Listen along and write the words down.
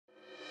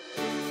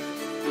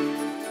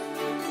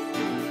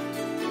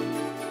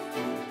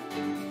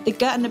The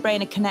gut and the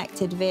brain are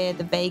connected via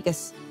the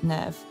vagus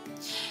nerve.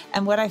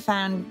 And what I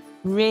found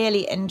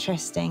really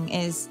interesting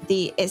is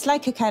it's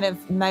like a kind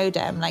of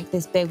modem, like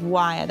this big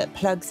wire that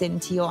plugs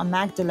into your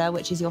amygdala,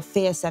 which is your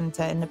fear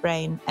center in the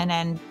brain, and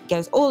then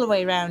goes all the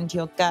way around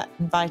your gut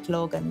and vital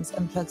organs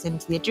and plugs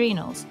into the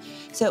adrenals.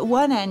 So at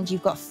one end,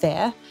 you've got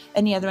fear,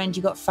 and the other end,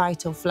 you've got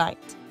fight or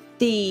flight.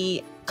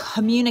 The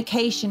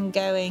communication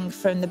going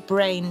from the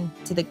brain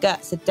to the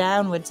gut, so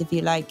downwards, if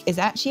you like, is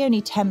actually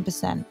only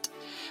 10%.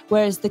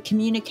 Whereas the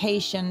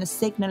communication, the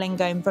signaling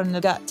going from the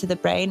gut to the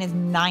brain is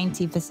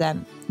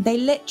 90%. They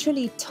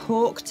literally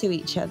talk to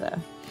each other.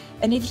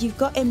 And if you've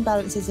got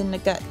imbalances in the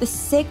gut, the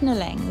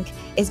signaling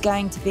is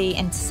going to be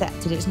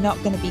intercepted. It's not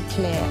going to be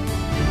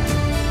clear.